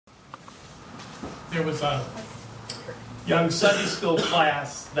there was a young Sunday school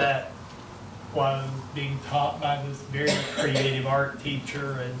class that was being taught by this very creative art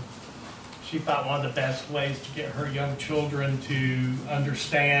teacher, and she thought one of the best ways to get her young children to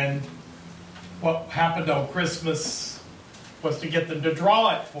understand what happened on Christmas was to get them to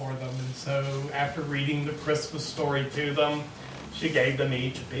draw it for them. And so after reading the Christmas story to them, she gave them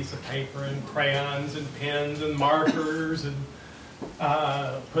each a piece of paper and crayons and pens and markers and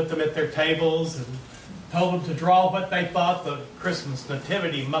put them at their tables and told them to draw what they thought the Christmas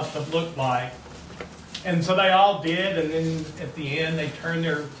nativity must have looked like. And so they all did, and then at the end they turned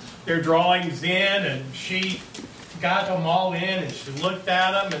their drawings in, and she got them all in, and she looked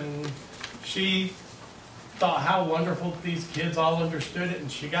at them, and she thought how wonderful these kids all understood it,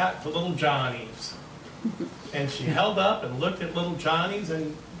 and she got to little Johnny's. And she held up and looked at little Johnny's,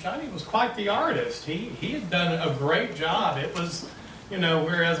 and Johnny was quite the artist. He had done a great job. It was,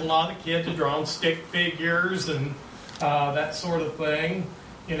 whereas a lot of the kids had drawn stick figures and that sort of thing.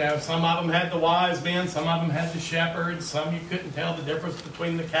 Some of them had the wise men, some of them had the shepherds, some you couldn't tell the difference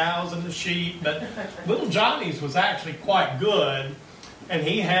between the cows and the sheep. But little Johnny's was actually quite good. And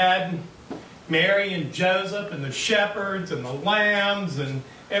he had Mary and Joseph and the shepherds and the lambs and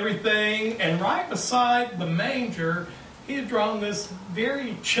everything. And right beside the manger, he had drawn this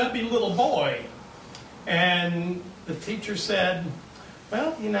very chubby little boy. And the teacher said,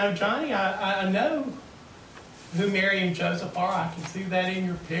 well, Johnny, I know who Mary and Joseph are. I can see that in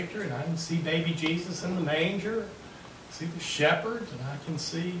your picture, and I can see baby Jesus in the manger. I see the shepherds, and I can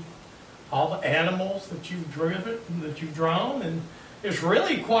see all the animals that you've drawn, and it's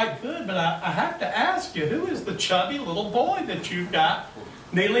really quite good. But I have to ask you, who is the chubby little boy that you've got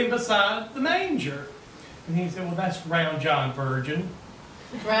kneeling beside the manger? And he said, well, that's Round John Virgin.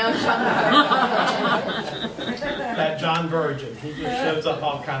 Round John Virgin. That John Virgin. He just shows up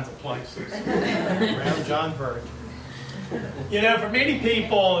all kinds of places. Round John Virgin. For many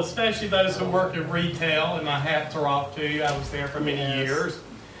people, especially those who work in retail, and my hats are off to you, I was there for many years,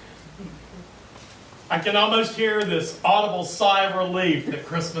 I can almost hear this audible sigh of relief that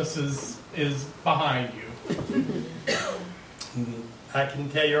Christmas is behind you. I can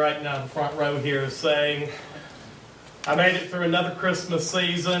tell you right now, the front row here is saying, I made it through another Christmas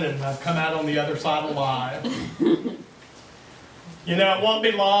season, and I've come out on the other side alive. It won't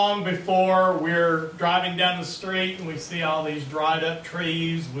be long before we're driving down the street and we see all these dried up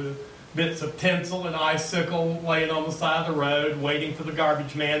trees with bits of tinsel and icicle laying on the side of the road, waiting for the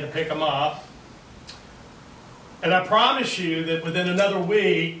garbage man to pick them up. And I promise you that within another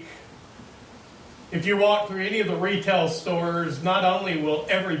week, if you walk through any of the retail stores, not only will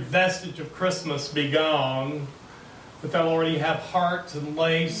every vestige of Christmas be gone, but they'll already have hearts and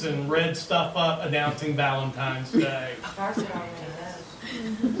lace and red stuff up announcing Valentine's Day.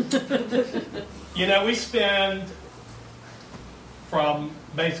 We spend from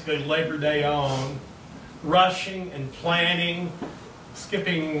basically Labor Day on rushing and planning,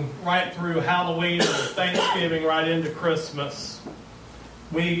 skipping right through Halloween and Thanksgiving right into Christmas.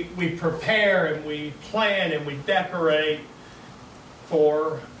 We prepare and we plan and we decorate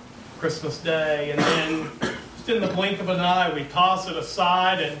for Christmas Day, and then just in the blink of an eye, we toss it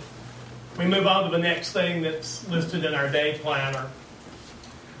aside and we move on to the next thing that's listed in our day planner.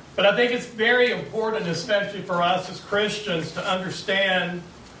 But I think it's very important, especially for us as Christians, to understand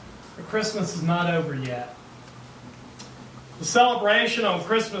that Christmas is not over yet. The celebration on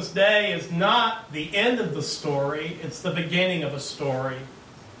Christmas Day is not the end of the story, it's the beginning of a story.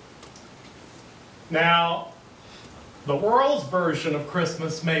 Now, the world's version of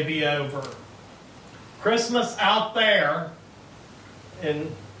Christmas may be over. Christmas out there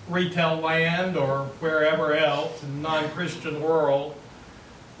in retail land or wherever else in the non-Christian world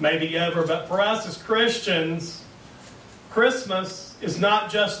may be over. But for us as Christians, Christmas is not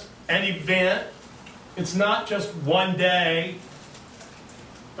just an event. It's not just one day.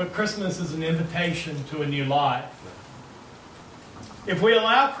 But Christmas is an invitation to a new life. If we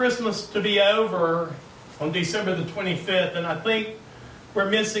allow Christmas to be over on December the 25th, then I think we're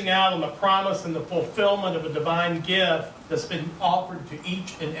missing out on the promise and the fulfillment of a divine gift that's been offered to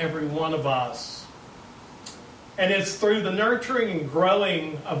each and every one of us. And it's through the nurturing and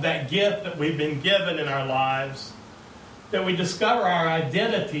growing of that gift that we've been given in our lives that we discover our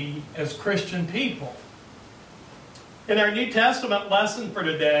identity as Christian people. In our New Testament lesson for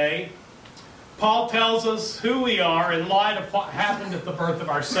today, Paul tells us who we are in light of what happened at the birth of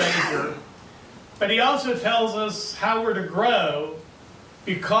our Savior. But he also tells us how we're to grow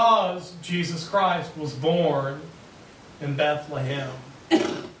because Jesus Christ was born in Bethlehem.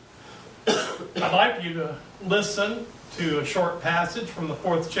 I'd like you to listen to a short passage from the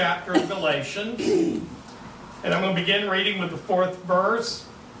 4th chapter of Galatians. And I'm going to begin reading with the 4th verse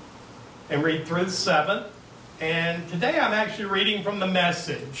and read through the 7th. And today I'm actually reading from the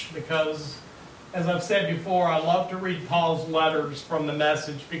Message because, as I've said before, I love to read Paul's letters from the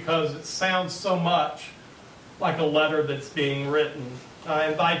Message because it sounds so much like a letter that's being written. I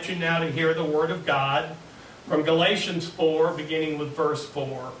invite you now to hear the Word of God from Galatians 4, beginning with verse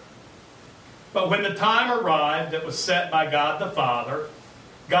 4. But when the time arrived that was set by God the Father,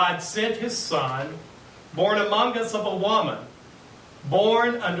 God sent His Son, born among us of a woman,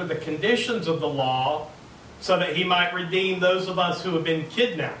 born under the conditions of the law, so that He might redeem those of us who have been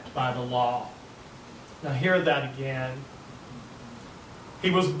kidnapped by the law. Now hear that again. He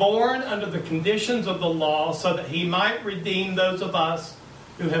was born under the conditions of the law so that He might redeem those of us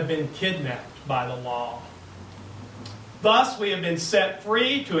who have been kidnapped by the law. Thus we have been set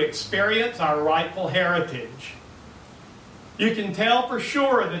free to experience our rightful heritage. You can tell for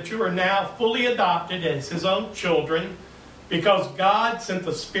sure that you are now fully adopted as His own children because God sent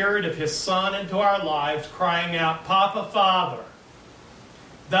the Spirit of His Son into our lives, crying out, "Papa, Father."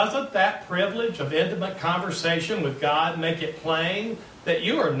 Doesn't that privilege of intimate conversation with God make it plain that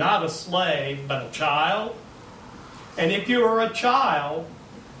you are not a slave, but a child? And if you are a child,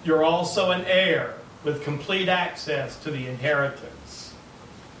 you're also an heir with complete access to the inheritance.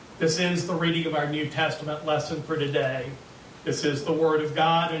 This ends the reading of our New Testament lesson for today. This is the Word of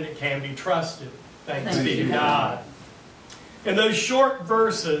God, and it can be trusted. Thanks be to God. In those short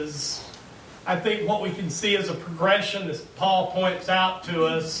verses, I think what we can see is a progression, as Paul points out to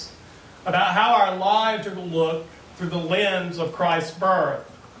us, about how our lives are to look through the lens of Christ's birth.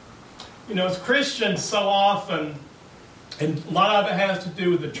 You know, as Christians, so often, and a lot of it has to do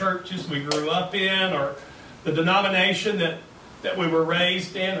with the churches we grew up in, or the denomination that we were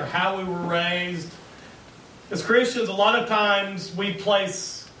raised in, or how we were raised. As Christians, a lot of times we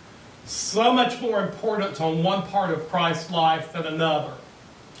place so much more importance on one part of Christ's life than another.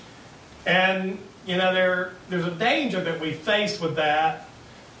 And, you know, there's a danger that we face with that,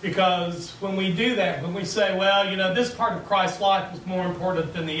 because when we do that, when we say, well, you know, this part of Christ's life is more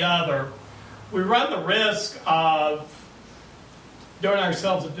important than the other, we run the risk of doing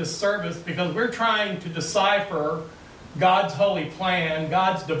ourselves a disservice, because we're trying to decipher God's holy plan,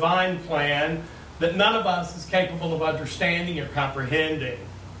 God's divine plan, that none of us is capable of understanding or comprehending.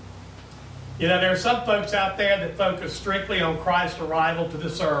 You know, there are some folks out there that focus strictly on Christ's arrival to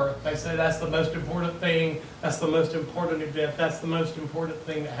this earth. They say that's the most important thing, that's the most important event, that's the most important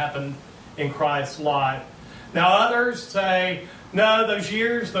thing that happened in Christ's life. Now others say, no, those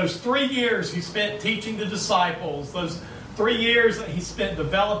 3 years He spent teaching the disciples, those 3 years that He spent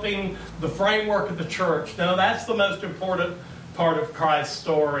developing the framework of the church, no, that's the most important part of Christ's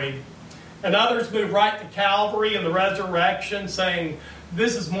story. And others move right to Calvary and the resurrection, saying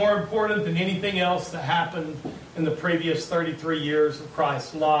this is more important than anything else that happened in the previous 33 years of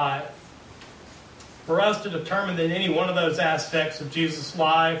Christ's life. For us to determine that any one of those aspects of Jesus'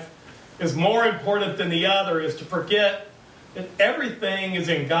 life is more important than the other is to forget that everything is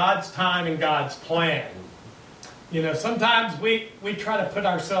in God's time and God's plan. You know, sometimes we try to put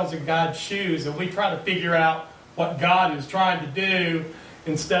ourselves in God's shoes and we try to figure out what God is trying to do,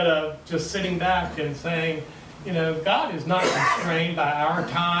 instead of just sitting back and saying, you know, God is not constrained by our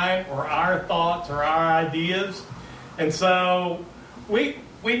time or our thoughts or our ideas. And so we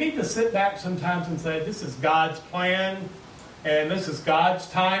need to sit back sometimes and say, this is God's plan and this is God's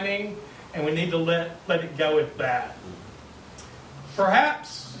timing, and we need to let it go at that.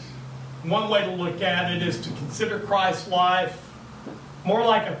 Perhaps one way to look at it is to consider Christ's life more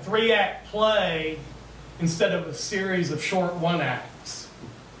like a 3-act play instead of a series of short 1-acts.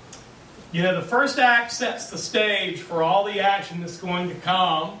 You know, the first act sets the stage for all the action that's going to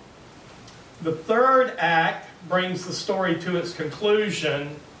come. The third act brings the story to its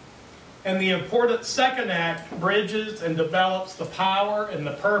conclusion. And the important second act bridges and develops the power and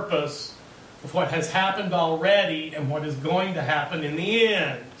the purpose of what has happened already and what is going to happen in the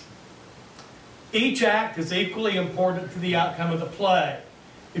end. Each act is equally important to the outcome of the play.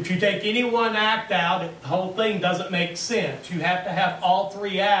 If you take any one act out, the whole thing doesn't make sense. You have to have all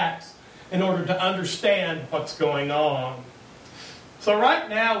 3 acts in order to understand what's going on. So right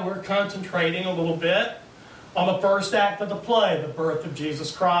now we're concentrating a little bit on the first act of the play, the birth of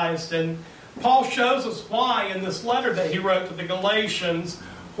Jesus Christ. And Paul shows us why in this letter that he wrote to the Galatians,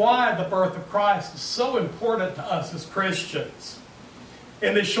 why the birth of Christ is so important to us as Christians.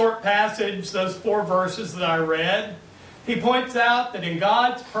 In this short passage, those 4 verses that I read, he points out that in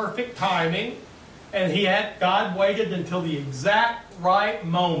God's perfect timing, and God waited until the exact right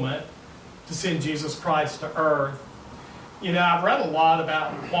moment to send Jesus Christ to earth. I've read a lot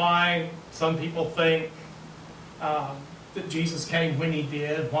about why some people think that Jesus came when he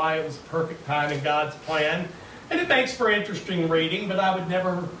did, why it was a perfect time in God's plan. And it makes for interesting reading, but I would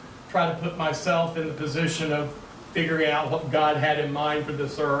never try to put myself in the position of figuring out what God had in mind for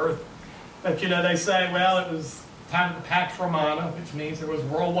this earth. But, they say, well, it was time of the Pax Romana, which means there was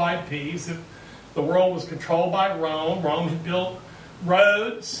worldwide peace. The world was controlled by Rome. Rome had built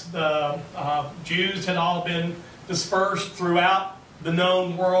roads. The Jews had all been dispersed throughout the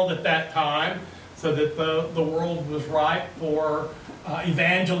known world at that time, so that the world was ripe for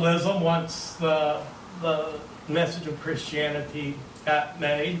evangelism once the message of Christianity got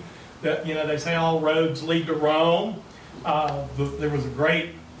made. That they say all roads lead to Rome. There was a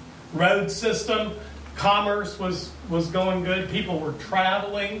great road system. Commerce was going good. People were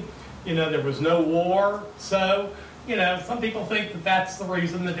traveling. There was no war. So, some people think that that's the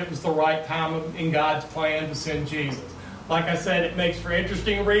reason that it was the right time in God's plan to send Jesus. Like I said, it makes for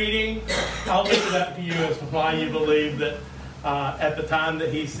interesting reading. I'll leave it up to you as to why you believe that at the time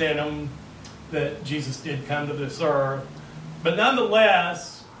that he sent him, that Jesus did come to this earth. But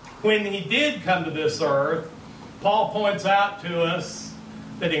nonetheless, when he did come to this earth, Paul points out to us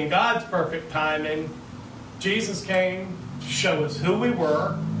that in God's perfect timing, Jesus came to show us who we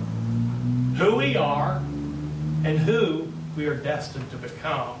were, who we are, and who we are destined to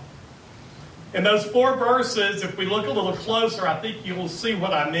become. In those 4 verses, if we look a little closer, I think you will see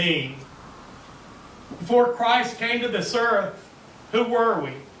what I mean. Before Christ came to this earth, who were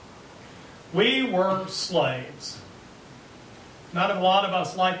we? We were slaves. Not a lot of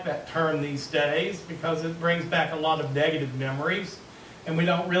us like that term these days because it brings back a lot of negative memories, and we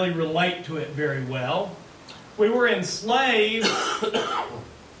don't really relate to it very well. We were enslaved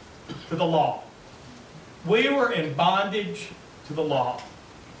to the law. We were in bondage to the law.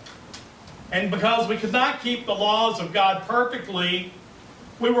 And because we could not keep the laws of God perfectly,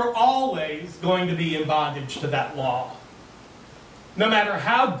 we were always going to be in bondage to that law. No matter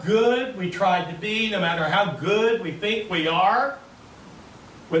how good we tried to be, no matter how good we think we are,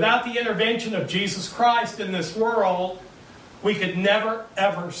 without the intervention of Jesus Christ in this world, we could never,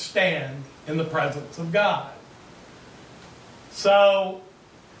 ever stand in the presence of God. So,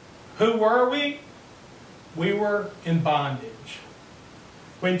 who were we? We were in bondage.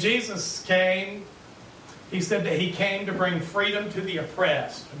 When Jesus came, he said that he came to bring freedom to the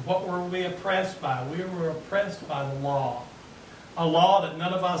oppressed. And what were we oppressed by? We were oppressed by the law. A law that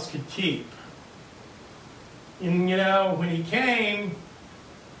none of us could keep. And when he came,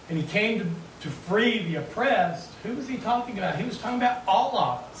 and he came to free the oppressed, who was he talking about? He was talking about all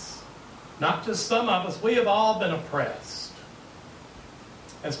of us. Not just some of us. We have all been oppressed.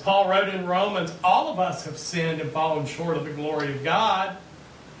 As Paul wrote in Romans, all of us have sinned and fallen short of the glory of God.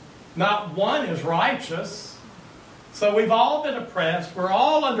 Not one is righteous. So we've all been oppressed. We're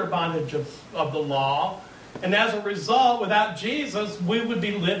all under bondage of the law. And as a result, without Jesus, we would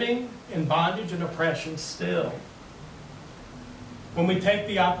be living in bondage and oppression still. When we take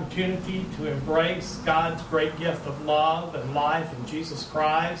the opportunity to embrace God's great gift of love and life in Jesus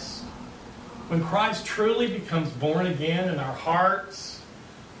Christ, when Christ truly becomes born again in our hearts,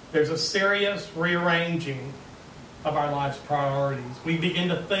 there's a serious rearranging of our life's priorities. We begin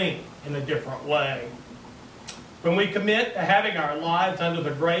to think in a different way. When we commit to having our lives under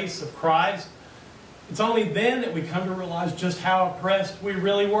the grace of Christ, it's only then that we come to realize just how oppressed we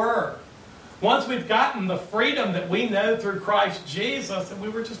really were. Once we've gotten the freedom that we know through Christ Jesus, and we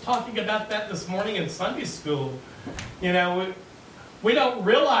were just talking about that this morning in Sunday school, we don't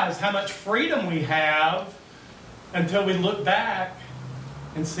realize how much freedom we have until we look back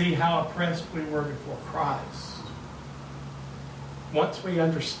and see how oppressed we were before Christ. Once we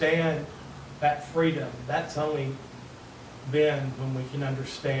understand that freedom, that's only then when we can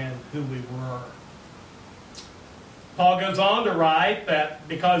understand who we were. Paul goes on to write that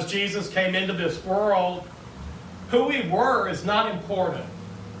because Jesus came into this world, who we were is not important.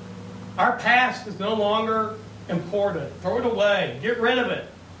 Our past is no longer important. Throw it away. Get rid of it.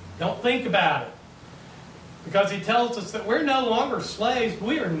 Don't think about it. Because he tells us that we're no longer slaves.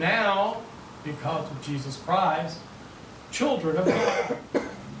 We are now, because of Jesus Christ, children of God.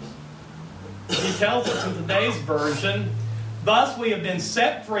 He tells us in today's version, thus we have been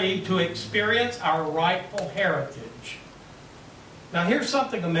set free to experience our rightful heritage. Now here's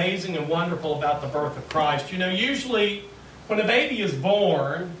something amazing and wonderful about the birth of Christ. Usually when a baby is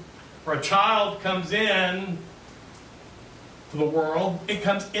born, or a child comes in to the world, it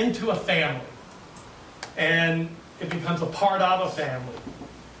comes into a family. And it becomes a part of a family.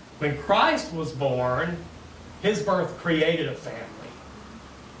 When Christ was born, his birth created a family.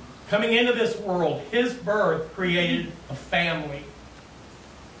 Coming into this world, his birth created a family.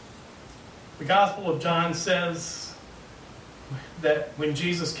 The Gospel of John says that when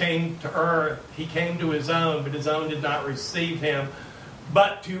Jesus came to earth, he came to his own, but his own did not receive him.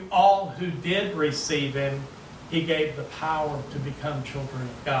 But to all who did receive him, he gave the power to become children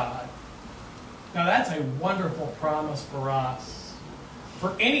of God. Now that's a wonderful promise for us.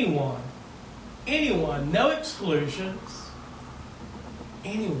 For anyone, no exclusions,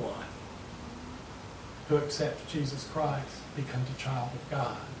 anyone who accepts Jesus Christ becomes a child of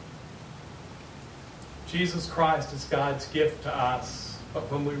God. Jesus Christ is God's gift to us, but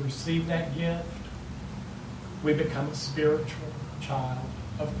when we receive that gift, we become a spiritual child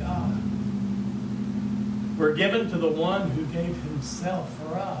of God. We're given to the one who gave himself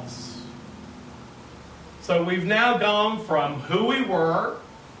for us. So we've now gone from who we were,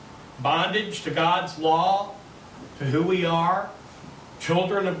 bondage to God's law, to who we are,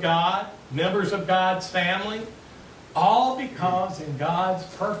 children of God, members of God's family, all because in God's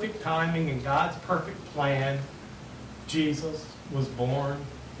perfect timing and God's perfect plan, Jesus was born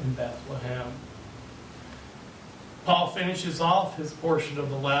in Bethlehem. Paul finishes off his portion of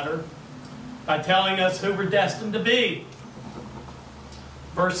the letter by telling us who we're destined to be.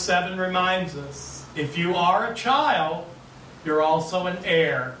 Verse 7 reminds us, if you are a child, you're also an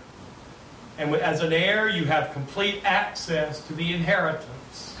heir. And as an heir, you have complete access to the inheritance.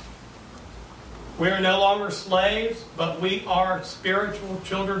 We are no longer slaves, but we are spiritual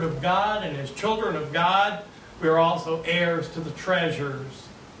children of God. And as children of God, we are also heirs to the treasures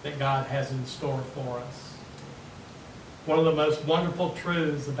that God has in store for us. One of the most wonderful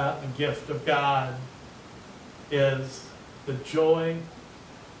truths about the gift of God is the joy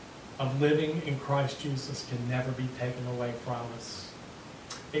of living in Christ Jesus can never be taken away from us.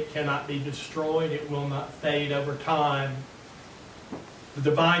 It cannot be destroyed. It will not fade over time. The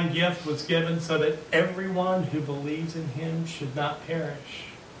divine gift was given so that everyone who believes in him should not perish,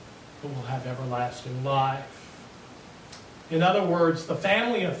 but will have everlasting life. In other words, the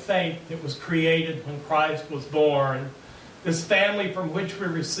family of faith that was created when Christ was born, this family from which we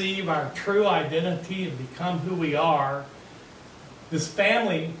receive our true identity and become who we are, this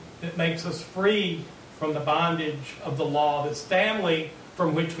family that makes us free from the bondage of the law, this family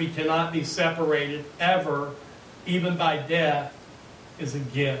from which we cannot be separated ever, even by death, is a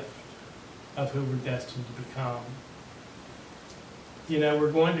gift of who we're destined to become. You know,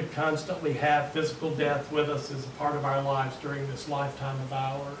 we're going to constantly have physical death with us as a part of our lives during this lifetime of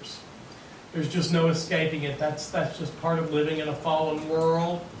ours. There's just no escaping it. That's just part of living in a fallen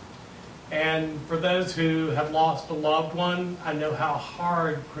world. And for those who have lost a loved one, I know how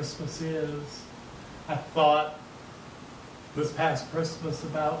hard Christmas is. I thought this past Christmas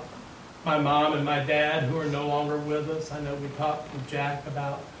about my mom and my dad who are no longer with us. I know we talked with Jack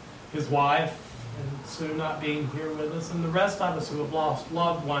about his wife and Sue not being here with us, and the rest of us who have lost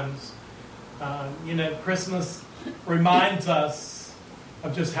loved ones. Christmas reminds us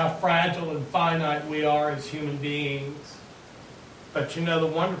of just how fragile and finite we are as human beings. But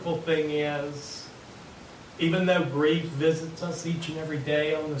the wonderful thing is, even though grief visits us each and every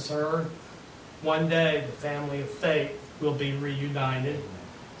day on this earth, one day the family of faith will be reunited.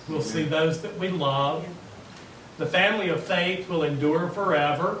 We'll see those that we love. The family of faith will endure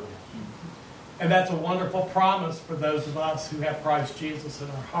forever. And that's a wonderful promise for those of us who have Christ Jesus in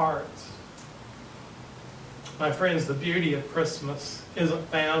our hearts. My friends, the beauty of Christmas isn't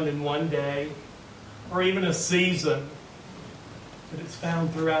found in one day or even a season, but it's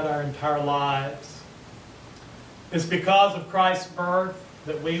found throughout our entire lives. It's because of Christ's birth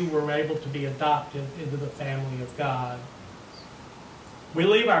that we were able to be adopted into the family of God. We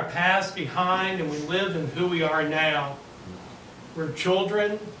leave our past behind and we live in who we are now. We're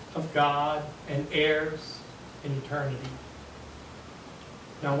children of God and heirs in eternity.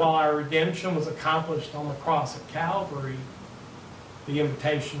 Now, while our redemption was accomplished on the cross at Calvary, the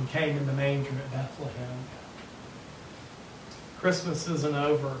invitation came in the manger at Bethlehem. Christmas isn't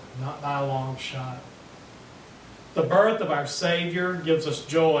over, not by a long shot. The birth of our Savior gives us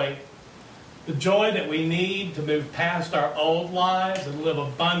joy, the joy that we need to move past our old lives and live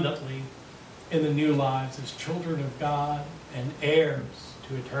abundantly in the new lives as children of God and heirs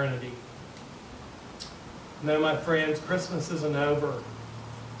to eternity. No, my friends, Christmas isn't over,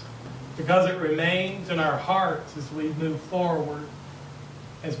 because it remains in our hearts as we move forward,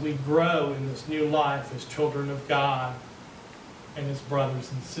 as we grow in this new life as children of God and as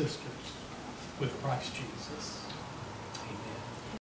brothers and sisters with Christ Jesus.